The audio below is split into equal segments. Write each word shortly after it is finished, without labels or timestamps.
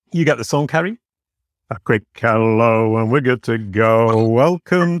You get the song, Carrie? A quick hello and we're good to go.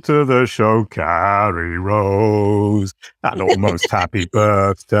 Welcome to the show, Carrie Rose. And almost happy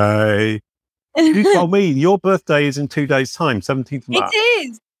birthday. You told me your birthday is in 2 days' time, 17th of March. It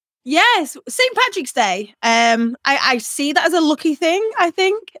is. Yes, St. Patrick's Day. I see that as a lucky thing, I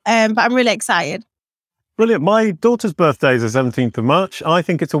think, but I'm really excited. Brilliant. My daughter's birthday is the 17th of March. I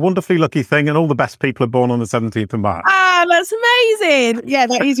think it's a wonderfully lucky thing, and all the best people are born on the 17th of March. Ah, that's amazing. Yeah,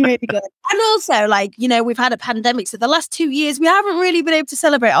 that is really good. And also, we've had a pandemic, so the last 2 years, we haven't really been able to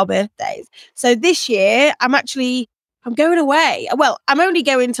celebrate our birthdays. So this year, I'm going away. Well, I'm only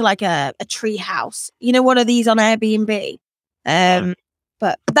going to a tree house. One of these on Airbnb.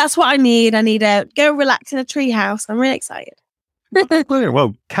 But that's what I need. I need to go relax in a tree house. I'm really excited. Brilliant.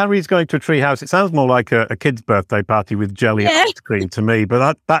 Well, Carrie's going to a tree house. It sounds more like a kid's birthday party with jelly and ice cream to me,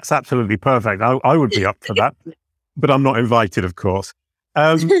 but that's absolutely perfect. I would be up for that, but I'm not invited, of course.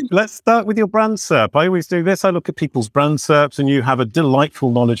 Let's start with your brand SERP. I always do this. I look at people's brand SERPs, and you have a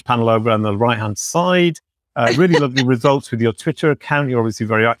delightful knowledge panel over on the right-hand side. Really lovely results with your Twitter account. You're obviously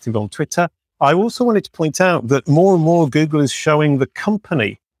very active on Twitter. I also wanted to point out that more and more Google is showing the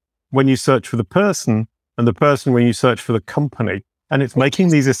company when you search for the person, and the person when you search for the company. And it's making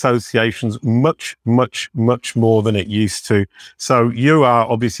these associations much, much, much more than it used to. So you are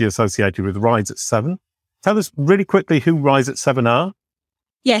obviously associated with Rise at 7. Tell us really quickly who Rise at 7 are.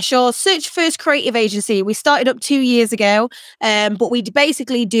 Yeah, sure. Search First Creative Agency. We started up 2 years ago, but we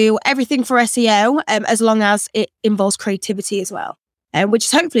basically do everything for SEO as long as it involves creativity as well, which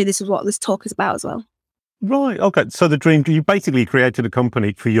is hopefully this is what this talk is about as well. Right. Okay. So you basically created a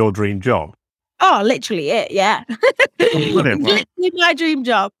company for your dream job. Oh, literally it, yeah. Literally my dream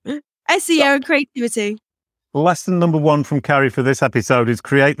job. SEO and creativity. Lesson number 1 from Carrie for this episode is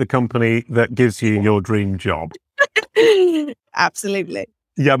create the company that gives you your dream job. Absolutely.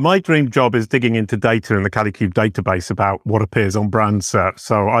 Yeah, my dream job is digging into data in the Kalicube database about what appears on brand SERP.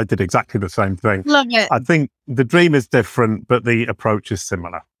 So I did exactly the same thing. Love it. I think the dream is different, but the approach is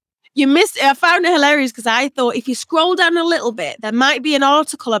similar. You missed it. I found it hilarious because I thought if you scroll down a little bit, there might be an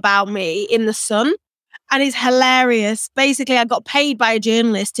article about me in The Sun, and it's hilarious. Basically, I got paid by a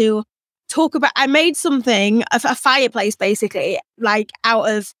journalist to talk about, I made something, a fireplace basically, out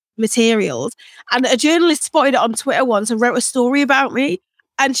of materials, and a journalist spotted it on Twitter once and wrote a story about me,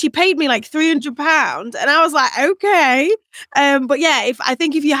 and she paid me £300, and I was like, okay. But yeah, I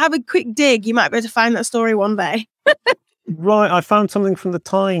think if you have a quick dig, you might be able to find that story one day. Right, I found something from the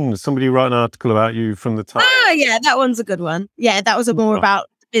Times. Somebody wrote an article about you from the Times. Ah, yeah, that one's a good one. Yeah, that was more about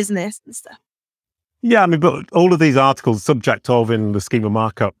business and stuff. Yeah, I mean, but all of these articles, subject of in the schema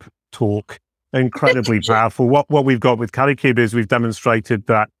markup talk, incredibly powerful. What we've got with Kalicube is we've demonstrated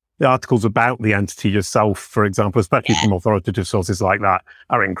that the articles about the entity yourself, for example, especially from authoritative sources like that,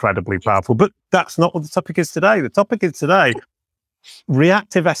 are incredibly powerful. But that's not what the topic is today. The topic is today,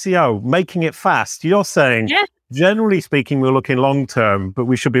 reactive SEO, making it fast. You're saying... Yeah. Generally speaking, we're looking long-term, but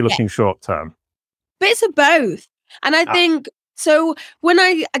we should be looking short-term. Bits of both. And I think, so when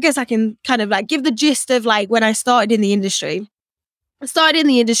I guess I can kind of give the gist of when I started in the industry. I started in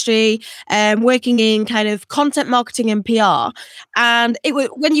the industry working in kind of content marketing and PR. And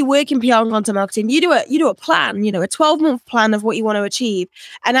when you work in PR and content marketing, you do a plan, a 12-month plan of what you want to achieve.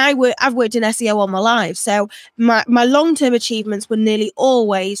 And I've worked in SEO all my life. So my long-term achievements were nearly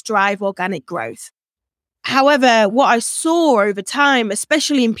always drive organic growth. However, what I saw over time,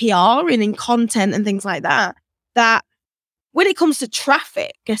 especially in PR and in content and things like that when it comes to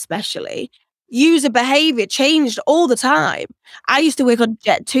traffic, especially, user behavior changed all the time. I used to work on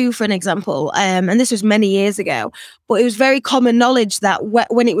Jet2, for an example, and this was many years ago, but it was very common knowledge that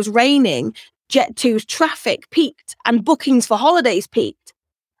when it was raining, Jet2's traffic peaked and bookings for holidays peaked.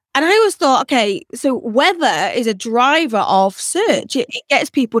 And I always thought, okay, so weather is a driver of search. It gets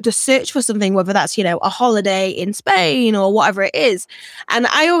people to search for something, whether that's, a holiday in Spain or whatever it is. And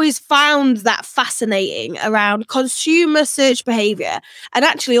I always found that fascinating around consumer search behavior. And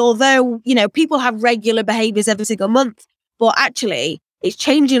actually, although, people have regular behaviors every single month, but actually it's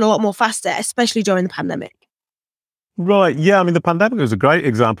changing a lot more faster, especially during the pandemic. Right. Yeah. I mean, the pandemic was a great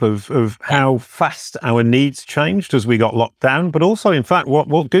example of how fast our needs changed as we got locked down. But also, in fact,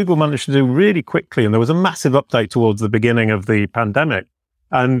 what Google managed to do really quickly, and there was a massive update towards the beginning of the pandemic.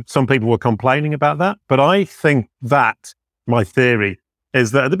 And some people were complaining about that. But I think that my theory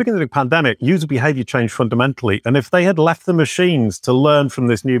is that at the beginning of the pandemic, user behavior changed fundamentally. And if they had left the machines to learn from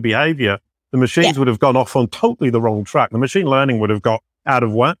this new behavior, the machines would have gone off on totally the wrong track. The machine learning would have got out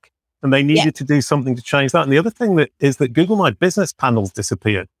of whack. And they needed to do something to change that. And the other thing is that Google My Business panels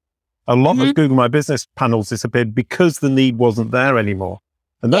disappeared. A lot of Google My Business panels disappeared because the need wasn't there anymore.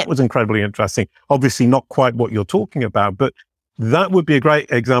 And that was incredibly interesting. Obviously not quite what you're talking about, but that would be a great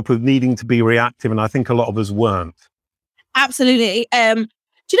example of needing to be reactive. And I think a lot of us weren't. Absolutely.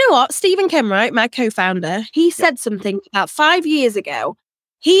 Do you know what? Stephen Kenwright, my co-founder, he said something about 5 years ago.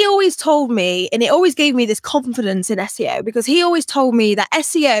 He always told me, and it always gave me this confidence in SEO, because he always told me that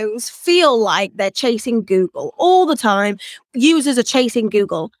SEOs feel like they're chasing Google all the time. Users are chasing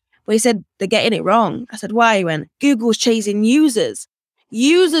Google. Well, he said, they're getting it wrong. I said, why? He went, Google's chasing users.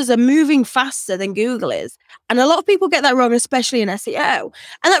 Users are moving faster than Google is. And a lot of people get that wrong, especially in SEO.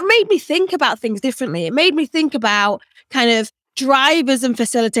 And that made me think about things differently. It made me think about kind of drivers and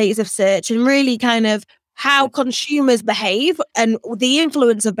facilitators of search, and really kind of how consumers behave and the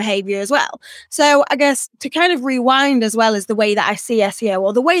influence of behavior as well. So I guess to kind of rewind as well as the way that I see SEO,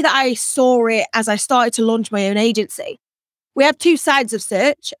 or the way that I saw it as I started to launch my own agency. We have two sides of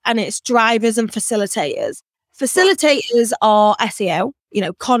search, and it's drivers and facilitators. Facilitators are SEO,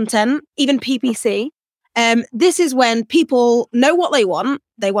 content, even PPC. This is when people know what they want.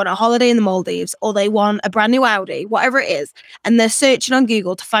 They want a holiday in the Maldives, or they want a brand new Audi, whatever it is. And they're searching on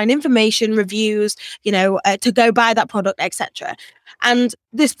Google to find information, reviews, to go buy that product, etc. And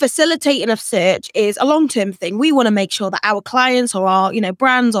this facilitating of search is a long-term thing. We want to make sure that our clients or our,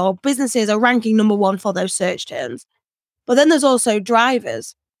 brands or businesses are ranking number one for those search terms. But then there's also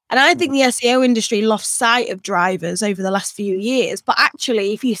drivers. And I think the SEO industry lost sight of drivers over the last few years. But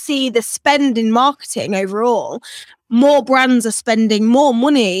actually, if you see the spend in marketing overall, more brands are spending more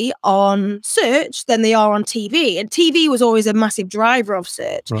money on search than they are on TV. And TV was always a massive driver of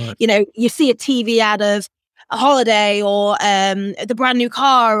search. Right. You see a TV ad of a holiday, or the brand new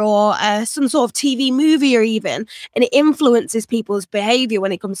car, or some sort of TV movie, or even, and it influences people's behavior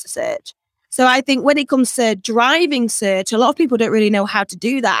when it comes to search. So I think when it comes to driving search, a lot of people don't really know how to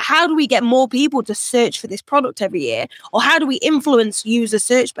do that. How do we get more people to search for this product every year? Or how do we influence user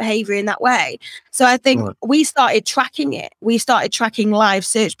search behavior in that way? So I think we started tracking it. We started tracking live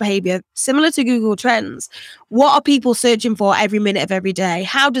search behavior, similar to Google Trends. What are people searching for every minute of every day?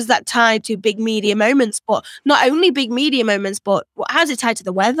 How does that tie to big media moments? But not only big media moments, but how's it tied to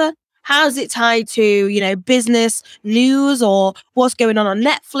the weather? How's it tied to, business news, or what's going on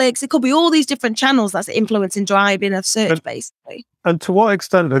Netflix? It could be all these different channels that's influencing driving of search, basically. And to what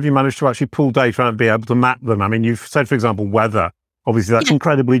extent have you managed to actually pull data out and be able to map them? I mean, you've said, for example, weather. Obviously, that's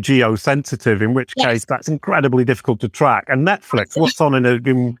incredibly geo-sensitive, in which case that's incredibly difficult to track. And Netflix, what's on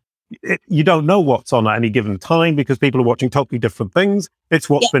you don't know what's on at any given time, because people are watching totally different things.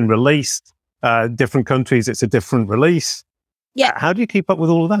 It's what's been released. Different countries, it's a different release. Yeah. How do you keep up with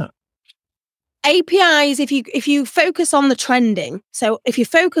all of that? APIs, if you focus on the trending, so if you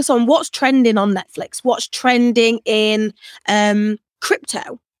focus on what's trending on Netflix, what's trending in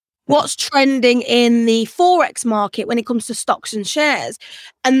crypto, what's trending in the Forex market when it comes to stocks and shares,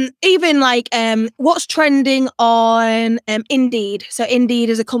 and even what's trending on Indeed. So Indeed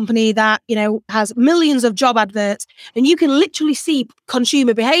is a company that, has millions of job adverts, and you can literally see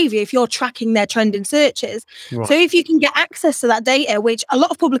consumer behavior if you're tracking their trending searches. Right. So if you can get access to that data, which a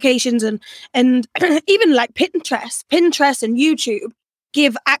lot of publications and even like Pinterest and YouTube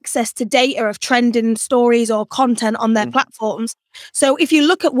give access to data of trending stories or content on their platforms. So if you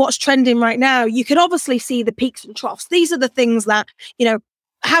look at what's trending right now, you can obviously see the peaks and troughs. These are the things that,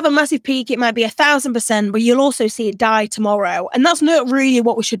 have a massive peak. It might be 1,000%, but you'll also see it die tomorrow. And that's not really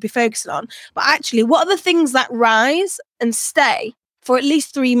what we should be focusing on. But actually, what are the things that rise and stay for at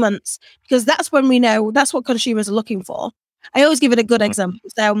least 3 months? Because that's when we know, that's what consumers are looking for. I always give it a good example.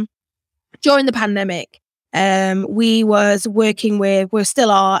 So during the pandemic, we was working with, we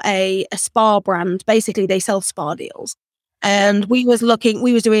still are a spa brand. Basically, they sell spa deals. And we was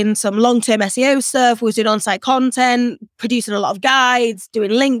doing some long-term SEO stuff. We was doing on-site content, producing a lot of guides,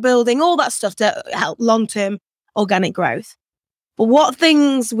 doing link building, all that stuff to help long-term organic growth. But what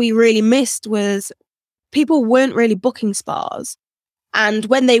things we really missed was people weren't really booking spas. And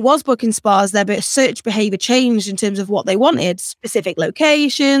when they was booking spas, their search behavior changed in terms of what they wanted, specific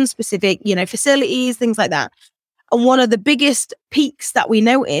locations, specific, facilities, things like that. And one of the biggest peaks that we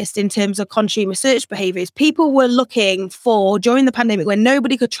noticed in terms of consumer search behavior is people were looking for, during the pandemic when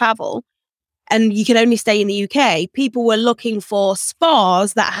nobody could travel and you could only stay in the UK, people were looking for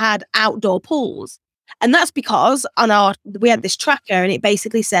spas that had outdoor pools. And that's because we had this tracker, and it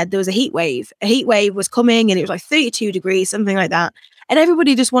basically said there was a heat wave. A heat wave was coming, and it was like 32 degrees, something like that. And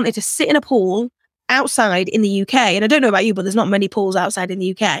everybody just wanted to sit in a pool outside in the UK. And I don't know about you, but there's not many pools outside in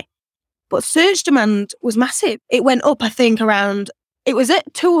the UK. But search demand was massive. It went up, I think, it was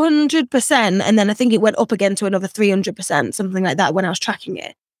at 200%. And then I think it went up again to another 300%, something like that when I was tracking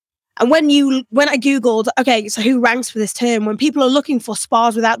it. And when I Googled, okay, so who ranks for this term? When people are looking for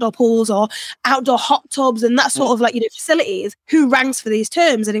spas with outdoor pools or outdoor hot tubs and that sort of like, facilities, who ranks for these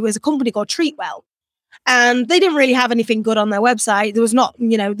terms? And it was a company called Treatwell. And they didn't really have anything good on their website. There was not, they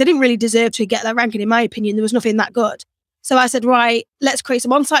didn't really deserve to get that ranking, in my opinion. There was nothing that good. So I said, right, let's create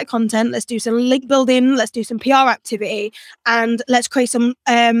some on-site content. Let's do some link building. Let's do some PR activity. And let's create some,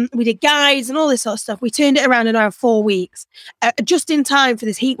 we did guides and all this sort of stuff. We turned it around in around 4 weeks, just in time for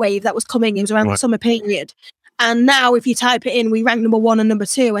this heat wave that was coming. It was around the summer period. And now if you type it in, we rank number 1 and number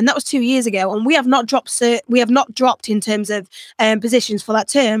 2. And that was 2 years ago. And we have not dropped in terms of positions for that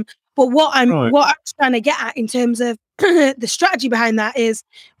term. But what I'm trying to get at in terms of the strategy behind that is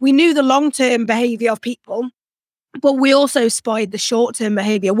we knew the long-term behavior of people, but we also spied the short-term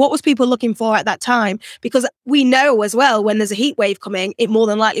behavior. What was people looking for at that time? Because we know as well, when there's a heat wave coming, it more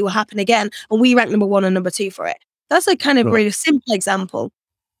than likely will happen again. And we rank number 1 and number 2 for it. That's a kind of really simple example.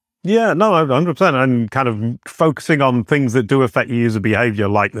 Yeah, no, 100%. And kind of focusing on things that do affect user behavior,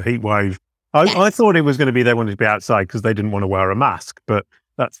 like the heat wave. I thought it was going to be they wanted to be outside because they didn't want to wear a mask, but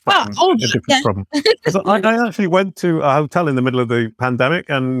that's a different problem. I actually went to a hotel in the middle of the pandemic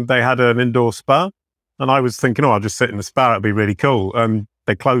and they had an indoor spa. And I was thinking, I'll just sit in the spa. It'd be really cool. And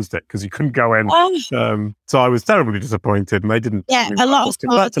they closed it because you couldn't go in. So I was terribly disappointed and they didn't. Yeah, a lot of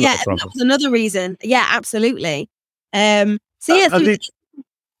spas. Yeah, that was another reason. Yeah, absolutely. Sorry,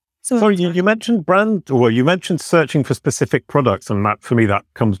 you mentioned brand, or you mentioned searching for specific products. And that, for me, that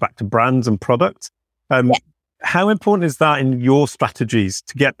comes back to brands and products. How important is that in your strategies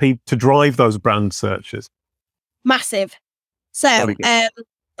to get people to drive those brand searches? Massive. So,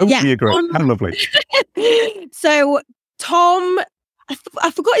 you agree. How lovely. So, Tom,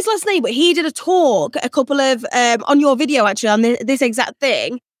 I forgot his last name, but he did a talk a couple of on your video actually on this exact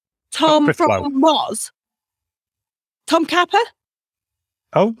thing. Tom from Moz. Tom Kappa?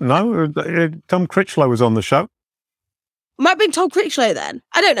 Oh no, Tom Critchlow was on the show. Might have been Tom Critchlow then.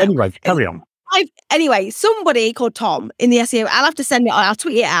 I don't know. Anyway, carry on. Anyway, somebody called Tom in the SEO, I'll have to send it, I'll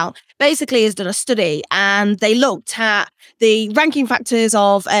tweet it out, basically has done a study and they looked at the ranking factors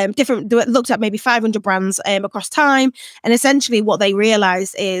of looked at maybe 500 brands across time. And essentially what they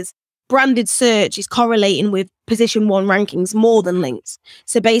realized is branded search is correlating with position 1 rankings more than links.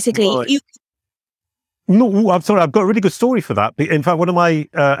 So basically, No, I'm sorry. I've got a really good story for that. In fact, one of my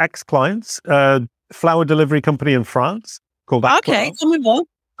ex-clients, flower delivery company in France called Aqua. Okay, tell me more.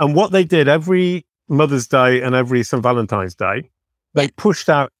 And what they did every Mother's Day and every St. Valentine's Day, they pushed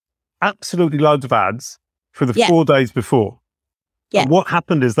out absolutely loads of ads for the 4 days before. Yeah. And what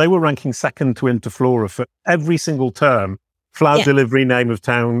happened is they were ranking second to Interflora for every single term, flower delivery name of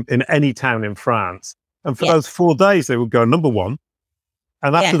town in any town in France. And for those 4 days, they would go number 1.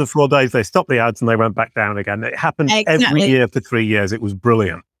 And after the 4 days, they stopped the ads and they went back down again. It happened every year for 3 years. It was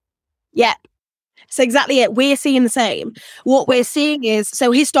brilliant. Yeah. So exactly it. We're seeing the same. What we're seeing is,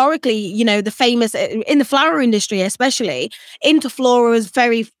 so historically, the famous, in the flower industry especially, Interflora is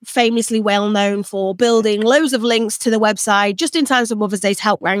very famously well known for building loads of links to the website just in time for Mother's Day to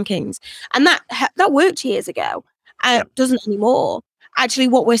help rankings. And that worked years ago. It doesn't anymore. Actually,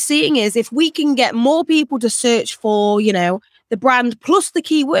 what we're seeing is if we can get more people to search for, the brand plus the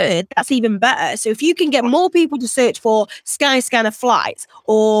keyword, that's even better. So if you can get more people to search for Skyscanner flights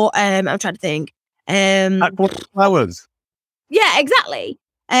or I'm trying to think. Flowers. Yeah, exactly.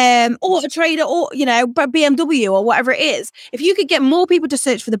 Auto Trader or, BMW or whatever it is. If you could get more people to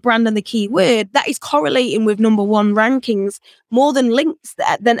search for the brand and the keyword, that is correlating with number 1 rankings more than links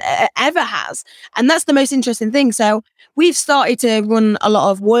than ever has. And that's the most interesting thing. So we've started to run a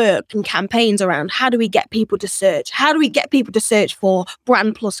lot of work and campaigns around how do we get people to search? How do we get people to search for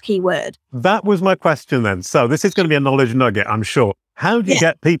brand plus keyword? That was my question then. So this is going to be a knowledge nugget, I'm sure. How do you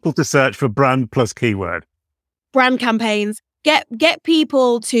get people to search for brand plus keyword? Brand campaigns. Get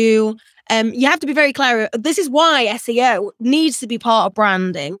people to, you have to be very clear. This is why SEO needs to be part of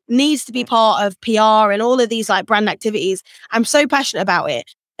branding, needs to be part of PR and all of these like brand activities. I'm so passionate about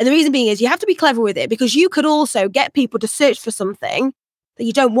it. And the reason being is you have to be clever with it because you could also get people to search for something that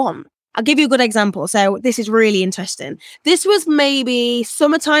you don't want. I'll give you a good example. So this is really interesting. This was maybe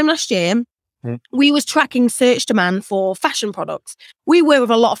summertime last year. We was tracking search demand for fashion products. We work with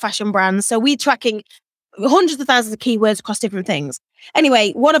a lot of fashion brands. So we're tracking hundreds of thousands of keywords across different things.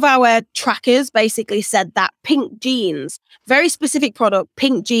 Anyway, one of our trackers basically said that pink jeans, very specific product,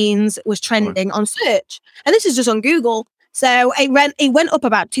 pink jeans was trending on search. And this is just on Google. So it went up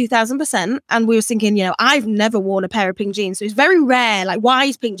about 2,000%. And we were thinking, I've never worn a pair of pink jeans. So it's very rare. Like, why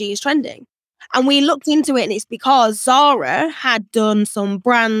is pink jeans trending? And we looked into it, and it's because Zara had done some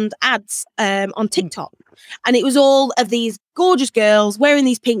brand ads on TikTok. And it was all of these gorgeous girls wearing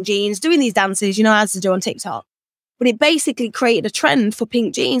these pink jeans, doing these dances, you know, as to do on TikTok. But it basically created a trend for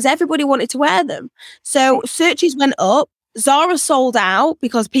pink jeans. Everybody wanted to wear them. So searches went up. Zara sold out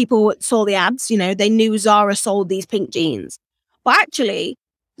because people saw the ads, you know, they knew Zara sold these pink jeans. But actually,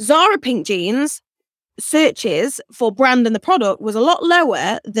 Zara pink jeans searches for brand and the product was a lot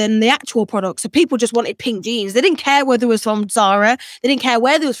lower than the actual product. So people just wanted pink jeans. They didn't care whether it was from Zara. They didn't care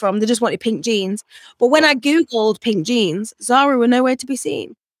where it was from. They just wanted pink jeans. But when I Googled pink jeans, Zara were nowhere to be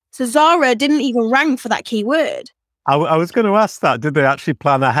seen. So Zara didn't even rank for that keyword. I was going to ask that. Did they actually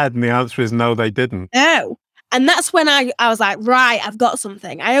plan ahead? And the answer is no, they didn't. No. And that's when I was like, right, I've got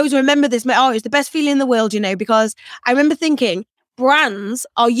something. I always remember this. Oh, it's the best feeling in the world, you know, because I remember thinking brands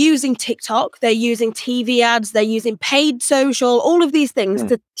are using TikTok, they're using TV ads, they're using paid social, all of these things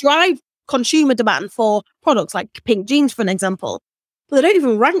to drive consumer demand for products like pink jeans, for an example. But they don't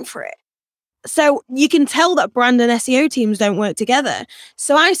even rank for it. So you can tell that brand and SEO teams don't work together.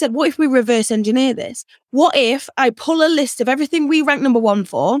 So I said, what if we reverse engineer this? What if I pull a list of everything we rank number one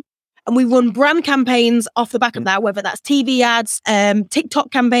for, and we run brand campaigns off the back of that, whether that's TV ads,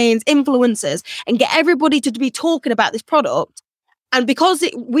 TikTok campaigns, influencers, and get everybody to be talking about this product. And because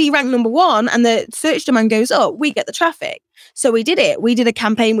we rank number one and the search demand goes up, we get the traffic. So we did it. We did a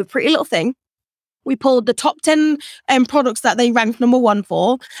campaign with Pretty Little Thing. We pulled the top 10 products that they ranked number one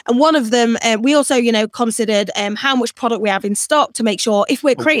for. And one of them, we also, you know, considered how much product we have in stock to make sure if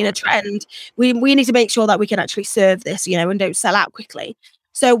we're creating a trend, we need to make sure that we can actually serve this, you know, and don't sell out quickly.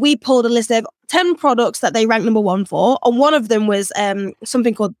 So we pulled a list of 10 products that they ranked number one for. And one of them was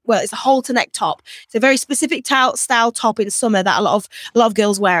something called, well, it's a halter neck top. It's a very specific style top in summer that a lot of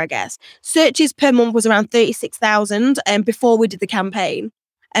girls wear, I guess. Searches per month was around 36,000 before we did the campaign.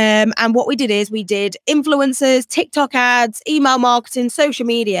 And what we did is we did influencers, TikTok ads, email marketing, social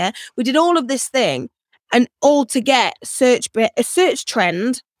media. We did all of this thing, and all to get a search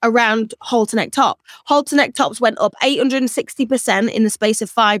trend around halter neck top. Halter neck tops went up 860% in the space of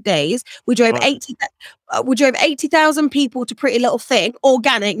 5 days. We drove 80,000 people to Pretty Little Thing,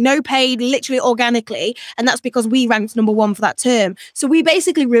 organic, no paid, literally organically. And that's because we ranked number one for that term. So we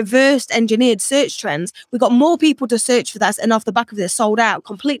basically reversed engineered search trends. We got more people to search for that, and off the back of this,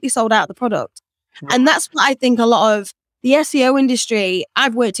 completely sold out the product. Right. And that's what I think a lot of the SEO industry,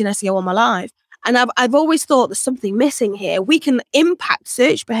 I've worked in SEO all my life. And I've always thought there's something missing here. We can impact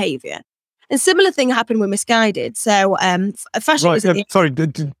search behavior. And similar thing happened with Missguided. So fashion right, sorry,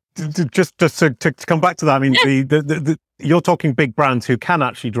 just to come back to that, I mean, you're talking big brands who can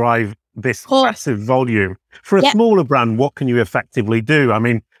actually drive this massive volume. For a smaller brand, what can you effectively do? I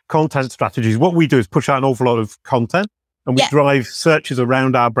mean, content strategies. What we do is push out an awful lot of content, and we drive searches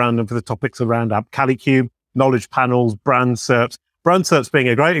around our brand and for the topics around our Kalicube, knowledge panels, brand SERPs. Brand SERPs being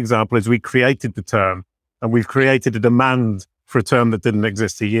a great example is we created the term, and we've created a demand for a term that didn't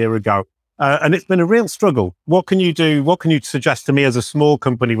exist a year ago. And it's been a real struggle. What can you do? What can you suggest to me as a small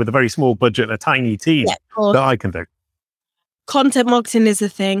company with a very small budget and a tiny team that I can do? Content marketing is the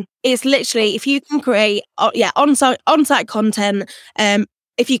thing. It's literally, if you can create on-site content,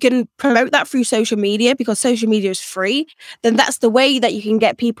 if you can promote that through social media, because social media is free, then that's the way that you can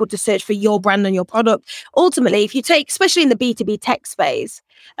get people to search for your brand and your product. Ultimately, if you take, especially in the B2B tech space,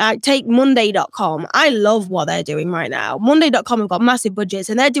 take Monday.com. I love what they're doing right now. Monday.com have got massive budgets,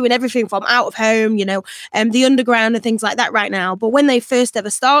 and they're doing everything from out of home, you know, the underground and things like that right now. But when they first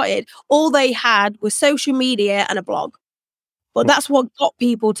ever started, all they had was social media and a blog. But that's what got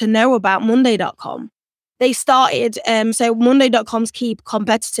people to know about Monday.com. They started, so Monday.com's key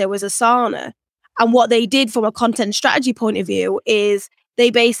competitor was Asana. And what they did from a content strategy point of view is they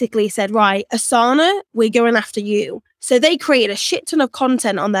basically said, right, Asana, we're going after you. So they created a shit ton of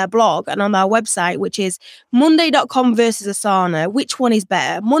content on their blog and on their website, which is Monday.com versus Asana. Which one is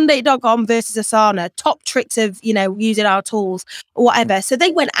better? Monday.com versus Asana. Top tricks of, you know, using our tools or whatever. So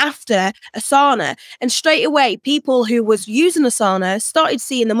they went after Asana, and straight away, people who was using Asana started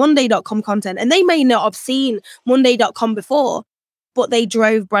seeing the Monday.com content, and they may not have seen Monday.com before, but they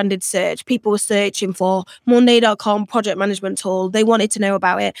drove branded search. People were searching for Monday.com project management tool. They wanted to know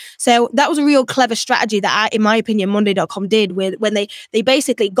about it. So that was a real clever strategy that, in my opinion, Monday.com did when they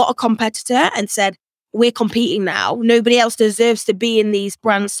basically got a competitor and said, we're competing now. Nobody else deserves to be in these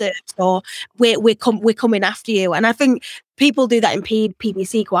brand search, or we're coming after you. And I think people do that in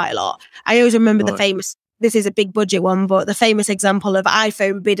PPC quite a lot. I always remember the famous, this is a big budget one, but the famous example of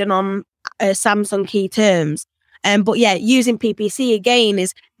iPhone bidding on Samsung key terms. But yeah, using PPC again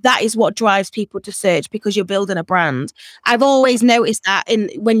is that is what drives people to search, because you're building a brand. I've always noticed that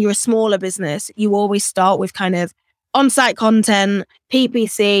when you're a smaller business, you always start with kind of on-site content,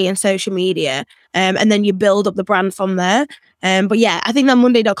 PPC and social media, and then you build up the brand from there. But yeah, I think that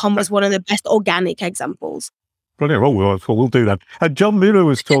Monday.com was one of the best organic examples. Brilliant. Well, we'll do that. John Mueller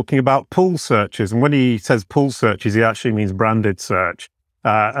was talking about pull searches. And when he says pull searches, he actually means branded search.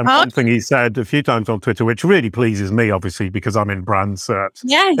 And one thing he said a few times on Twitter, which really pleases me, obviously, because I'm in brand search,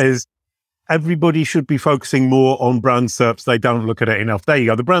 is everybody should be focusing more on brand search. They don't look at it enough. There you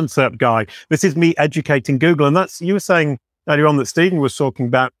go, the brand search guy. This is me educating Google. And that's, you were saying earlier on that Stephen was talking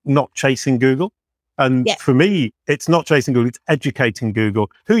about not chasing Google. And for me, it's not chasing Google, it's educating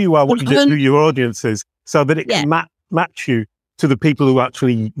Google, who you are, what you do, who your audience is, so that it can match you to the people who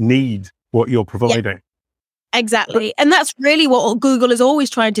actually need what you're providing. Exactly. And that's really what Google is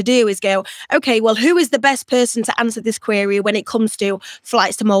always trying to do, is go, okay, well, who is the best person to answer this query when it comes to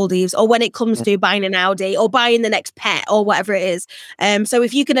flights to Maldives, or when it comes to buying an Audi or buying the next pet or whatever it is. So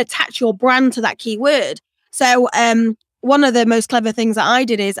if you can attach your brand to that keyword. So one of the most clever things that I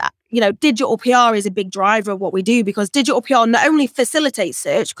did is, digital PR is a big driver of what we do, because digital PR not only facilitates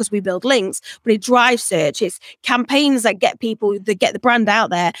search because we build links, but it drives search. It's campaigns that get the brand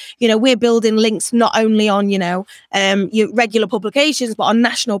out there. We're building links not only on, your regular publications, but on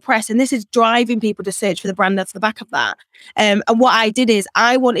national press. And this is driving people to search for the brand that's the back of that. And what I did is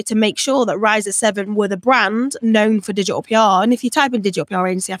I wanted to make sure that Rise of 7 were the brand known for digital PR. And if you type in digital PR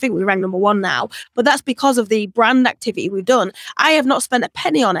agency, I think we rank number 1 now, but that's because of the brand activity we've done. I have not spent a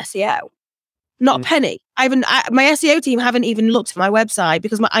penny on SEO. Not a penny. My SEO team haven't even looked at my website,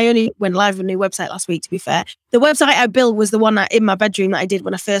 because I only went live with a new website last week, to be fair. The website I built was the one in my bedroom that I did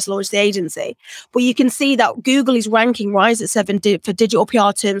when I first launched the agency. But you can see that Google is ranking Rise at 7 for digital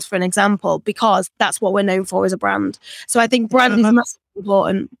PR terms, for an example, because that's what we're known for as a brand. So I think brand is massively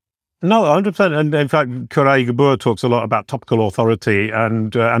important. No, 100%. And in fact, Koray Gabor talks a lot about topical authority,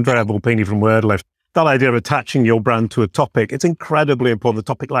 and Andrea Volpini from WordLift. That idea of attaching your brand to a topic, it's incredibly important.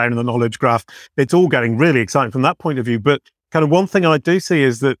 The topic layer and the knowledge graph, it's all getting really exciting from that point of view. But kind of one thing I do see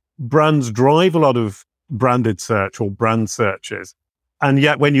is that brands drive a lot of branded search or brand searches. And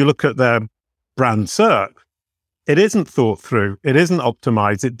yet when you look at their brand search, it isn't thought through. It isn't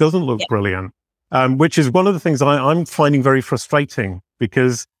optimized. It doesn't look brilliant, which is one of the things I'm finding very frustrating,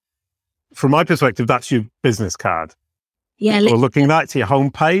 because from my perspective, that's your business card. Yeah. Or looking that's your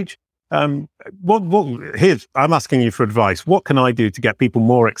homepage. I'm asking you for advice. What can I do to get people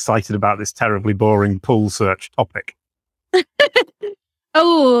more excited about this terribly boring pull search topic?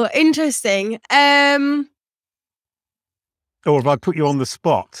 Oh, interesting. Or have I put you on the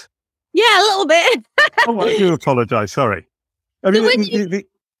spot? Yeah, a little bit. I do apologize. Sorry. Go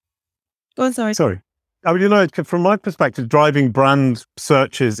on, sorry. Sorry. From my perspective, driving brand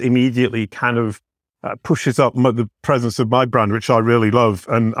searches immediately kind of pushes up the presence of my brand, which I really love.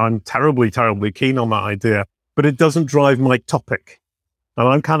 And I'm terribly, terribly keen on that idea, but it doesn't drive my topic. And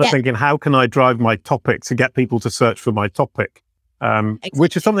I'm kind of thinking, how can I drive my topic to get people to search for my topic?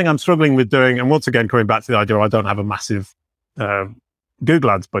 Which is something I'm struggling with doing. And once again, coming back to the idea, I don't have a massive Google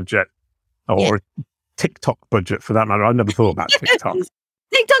Ads budget or TikTok budget for that matter. I've never thought about TikTok.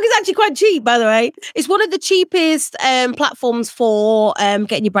 TikTok is actually quite cheap, by the way. It's one of the cheapest platforms for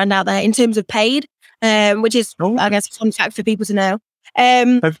getting your brand out there in terms of paid. Which is, I guess, a fun fact for people to know.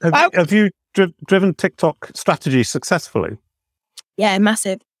 Have you driven TikTok strategy successfully? Yeah,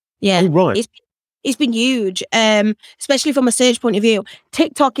 massive. Yeah, right. It's been huge, especially from a search point of view.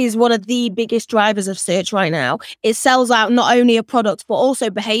 TikTok is one of the biggest drivers of search right now. It sells out not only a product, but also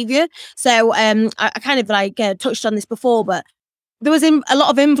behavior. So I kind of touched on this before, but there was a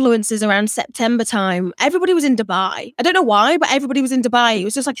lot of influencers around September time. Everybody was in Dubai. I don't know why, but everybody was in Dubai. It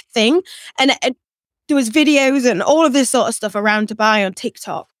was just like a thing. And there was videos and all of this sort of stuff around Dubai on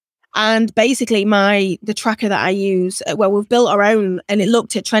TikTok. And basically the tracker that I use, we've built our own, and it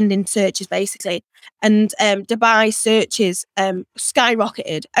looked at trending searches basically. And Dubai searches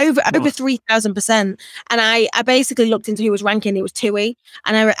skyrocketed over 3,000%. And I basically looked into who was ranking. It was TUI.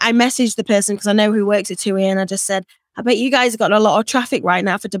 And I messaged the person, because I know who works at TUI, and I just said, I bet you guys have got a lot of traffic right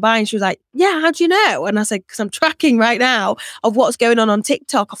now for Dubai. And she was like, yeah, how do you know? And I said, because I'm tracking right now of what's going on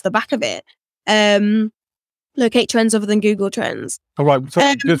TikTok off the back of it. Locate trends other than Google Trends. All right.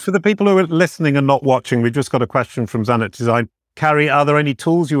 So just for the people who are listening and not watching, we've just got a question from Zanet Design. Carrie, are there any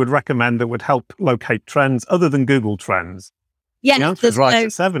tools you would recommend that would help locate trends other than Google Trends? Yeah. The answer is Rise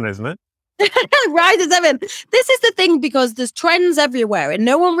at 7, isn't it? Rise at 7. This is the thing, because there's trends everywhere and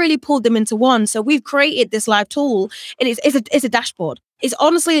no one really pulled them into one. So we've created this live tool, and it's a dashboard. It's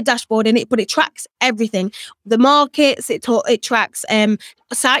honestly a dashboard in it, but it tracks everything. The markets, it tracks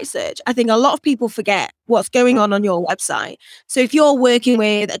site search. I think a lot of people forget what's going on your website. So if you're working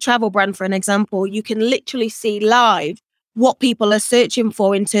with a travel brand, for an example, you can literally see live what people are searching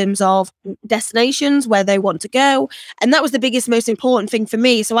for in terms of destinations, where they want to go. And that was the biggest, most important thing for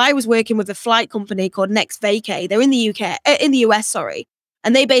me. So I was working with a flight company called Next Vacay. They're in the US, sorry.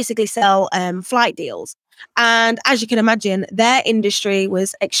 And they basically sell flight deals. And as you can imagine, their industry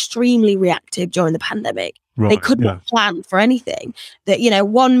was extremely reactive during the pandemic. Right, they could not plan for anything. That,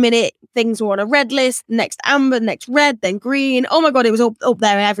 1 minute things were on a red list, next amber, next red, then green. Oh my God, it was up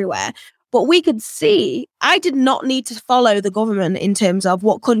there everywhere. But we could see, I did not need to follow the government in terms of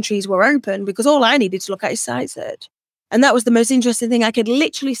what countries were open, because all I needed to look at is site search. And that was the most interesting thing. I could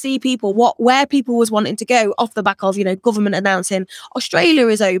literally see people, where people was wanting to go off the back of, government announcing Australia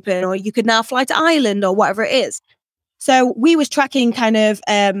is open, or you could now fly to Ireland, or whatever it is. So we was tracking kind of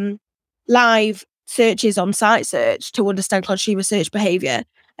live searches on site search to understand consumer search behavior.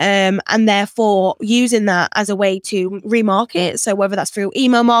 And therefore using that as a way to remarket. So whether that's through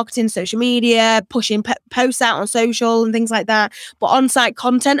email marketing, social media, pushing posts out on social and things like that, but on-site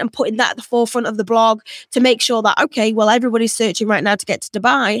content and putting that at the forefront of the blog to make sure that, okay, well, everybody's searching right now to get to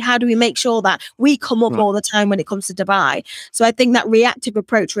Dubai. How do we make sure that we come up all the time when it comes to Dubai? So I think that reactive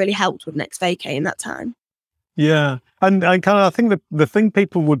approach really helped with Next Vacay in that time. Yeah. And I think the thing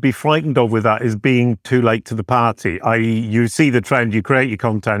people would be frightened of with that is being too late to the party, i.e. you see the trend, you create your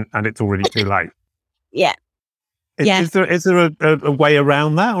content, and it's already too late. Yeah. Is there a way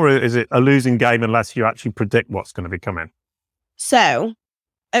around that, or is it a losing game unless you actually predict what's going to be coming? So,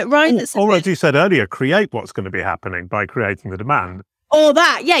 or as you said earlier, create what's going to be happening by creating the demand. Or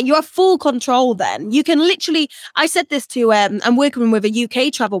that, yeah, you have full control then. You can literally, I said this to, I'm working with a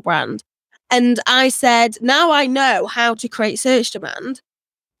UK travel brand. And I said, now I know how to create search demand.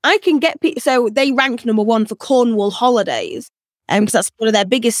 I can get people. So they rank number 1 for Cornwall holidays, because that's one of their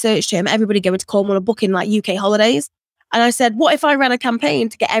biggest search term. Everybody going to Cornwall and booking like UK holidays. And I said, what if I ran a campaign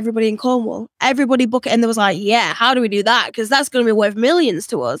to get everybody in Cornwall? Everybody book it. And they was like, yeah, how do we do that? Because that's going to be worth millions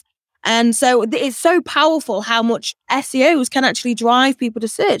to us. And so it's so powerful how much SEOs can actually drive people to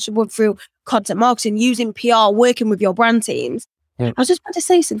search through content marketing, using PR, working with your brand teams. I was just about to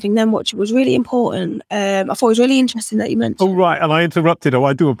say something then, which was really important. I thought it was really interesting that you mentioned. Oh, right. And I interrupted. Oh,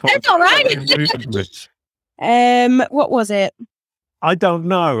 I do apologize. It's all right. What was it? I don't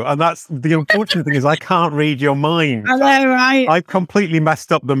know. And that's the unfortunate thing is I can't read your mind. I know, right? I completely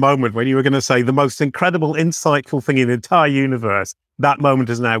messed up the moment when you were going to say the most incredible, insightful thing in the entire universe. That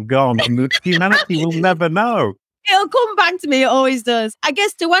moment is now gone. And humanity will never know. It'll come back to me. It always does. I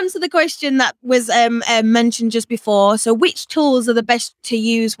guess to answer the question that was mentioned just before. So which tools are the best to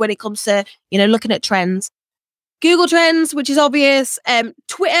use when it comes to, looking at trends? Google Trends, which is obvious.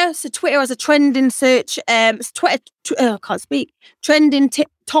 Twitter. So Twitter has a trending search. Trending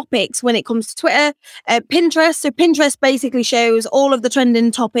topics when it comes to Twitter. Pinterest. So Pinterest basically shows all of the trending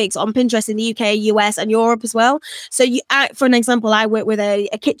topics on Pinterest in the UK, US, and Europe as well. So for an example, I work with a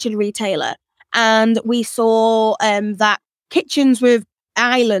kitchen retailer. And we saw that kitchens with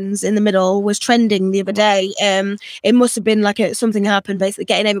islands in the middle was trending the other day. It must have been like something happened, basically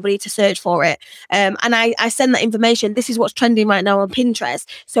getting everybody to search for it. And I send that information. This is what's trending right now on Pinterest.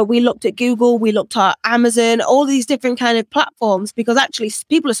 So we looked at Google, we looked at Amazon, all these different kind of platforms, because actually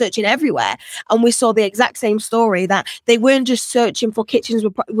people are searching everywhere. And we saw the exact same story, that they weren't just searching for kitchens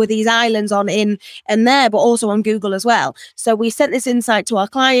with these islands on in and there, but also on Google as well. So we sent this insight to our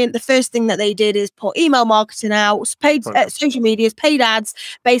client. The first thing that they did is put email marketing out, paid social medias, paid ads,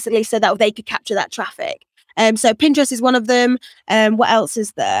 basically so that they could capture that traffic. So Pinterest is one of them. What else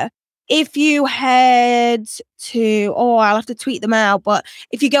is there? If you head to, I'll have to tweet them out, but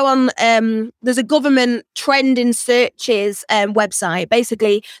if you go on, there's a government trending searches website.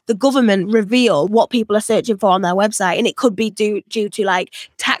 Basically, the government reveal what people are searching for on their website, and it could be due to like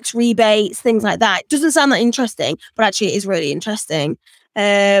tax rebates, things like that. It doesn't sound that interesting, but actually it is really interesting.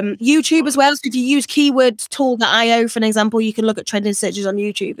 YouTube as well. So if you use keywordtool.io, for an example, you can look at trending searches on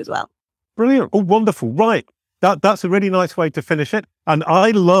YouTube as well. Brilliant. Oh, wonderful. Right. That's a really nice way to finish it. And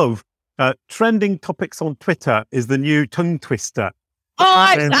I love trending topics on Twitter is the new tongue twister.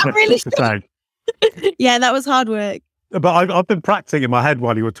 Oh, that really Yeah, that was hard work. But I've been practicing in my head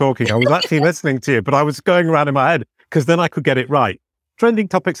while you were talking. I was actually listening to you, but I was going around in my head because then I could get it right. Trending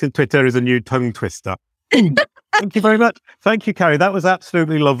topics in Twitter is a new tongue twister. Thank you very much. Thank you, Carrie. That was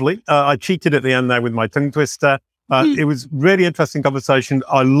absolutely lovely. I cheated at the end there with my tongue twister. It was really interesting conversation.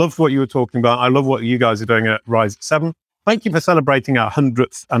 I loved what you were talking about. I love what you guys are doing at Rise at 7. Thank you for celebrating our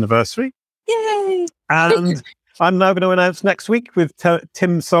 100th anniversary. Yay! And I'm now going to announce next week with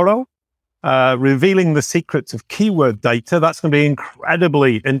Tim Sorrell, revealing the secrets of keyword data. That's going to be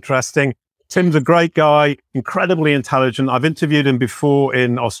incredibly interesting. Tim's a great guy, incredibly intelligent. I've interviewed him before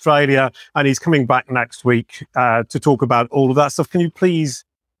in Australia, and he's coming back next week to talk about all of that stuff. Can you please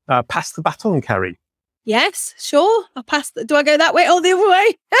pass the baton, Kerry? Yes, sure. I'll pass. Do I go that way or the other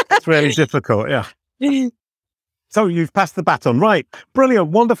way? It's really difficult, yeah. So you've passed the baton. Right. Brilliant.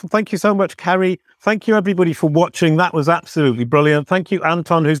 Wonderful. Thank you so much, Kerry. Thank you, everybody, for watching. That was absolutely brilliant. Thank you,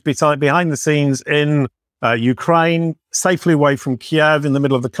 Anton, who's behind the scenes in Ukraine, safely away from Kiev in the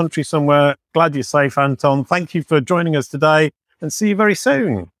middle of the country somewhere. Glad you're safe, Anton. Thank you for joining us today, and see you very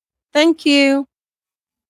soon. Thank you.